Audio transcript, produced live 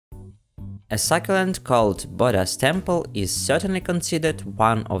A succulent called Buddha's temple is certainly considered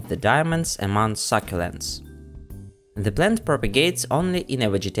one of the diamonds among succulents. The plant propagates only in a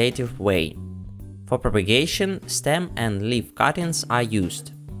vegetative way. For propagation, stem and leaf cuttings are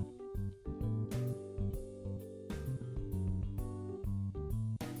used.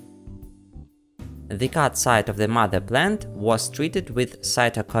 The cut side of the mother plant was treated with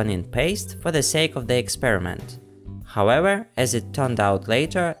cytoconin paste for the sake of the experiment. However, as it turned out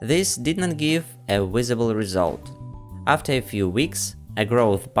later, this did not give a visible result. After a few weeks, a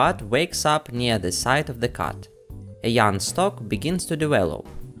growth bud wakes up near the site of the cut. A young stalk begins to develop.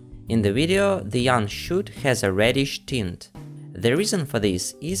 In the video, the young shoot has a reddish tint. The reason for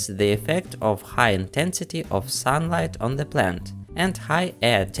this is the effect of high intensity of sunlight on the plant and high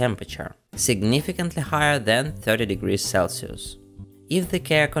air temperature, significantly higher than 30 degrees Celsius. If the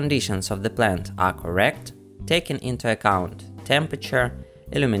care conditions of the plant are correct, taking into account temperature,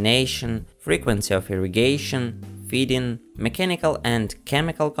 illumination, frequency of irrigation, feeding, mechanical and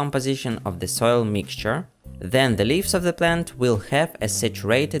chemical composition of the soil mixture, then the leaves of the plant will have a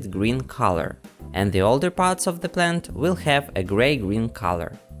saturated green color, and the older parts of the plant will have a gray-green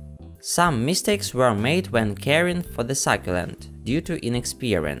color. Some mistakes were made when caring for the succulent due to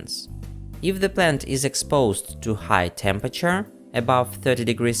inexperience. If the plant is exposed to high temperature, above 30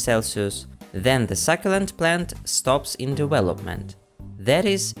 degrees Celsius, then the succulent plant stops in development. That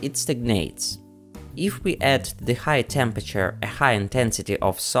is, it stagnates. If we add to the high temperature a high intensity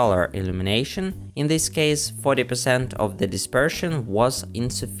of solar illumination, in this case 40% of the dispersion was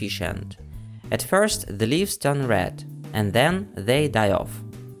insufficient. At first the leaves turn red, and then they die off.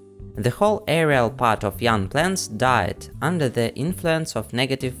 The whole aerial part of young plants died under the influence of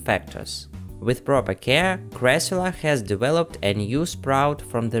negative factors. With proper care, crassula has developed a new sprout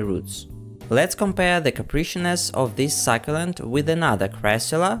from the roots. Let's compare the capriciousness of this succulent with another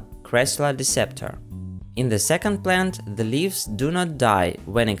crassula, Crassula deceptor. In the second plant, the leaves do not die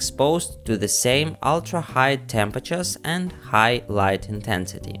when exposed to the same ultra-high temperatures and high light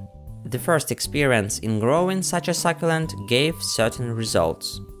intensity. The first experience in growing such a succulent gave certain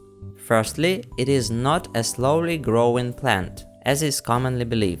results. Firstly, it is not a slowly growing plant, as is commonly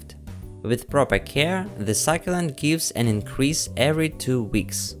believed. With proper care, the succulent gives an increase every 2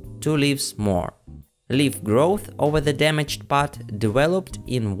 weeks, 2 leaves more. Leaf growth over the damaged part developed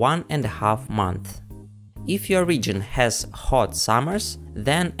in 1.5 months. If your region has hot summers,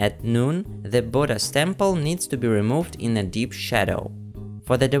 then at noon the Buddha's temple needs to be removed in a deep shadow.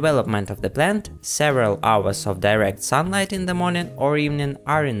 For the development of the plant, several hours of direct sunlight in the morning or evening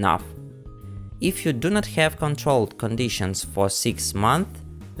are enough. If you do not have controlled conditions for 6 months,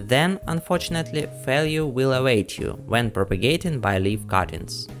 then unfortunately failure will await you when propagating by leaf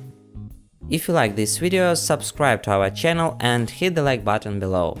cuttings. If you like this video, subscribe to our channel and hit the like button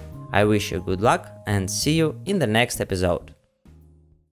below. I wish you good luck and see you in the next episode.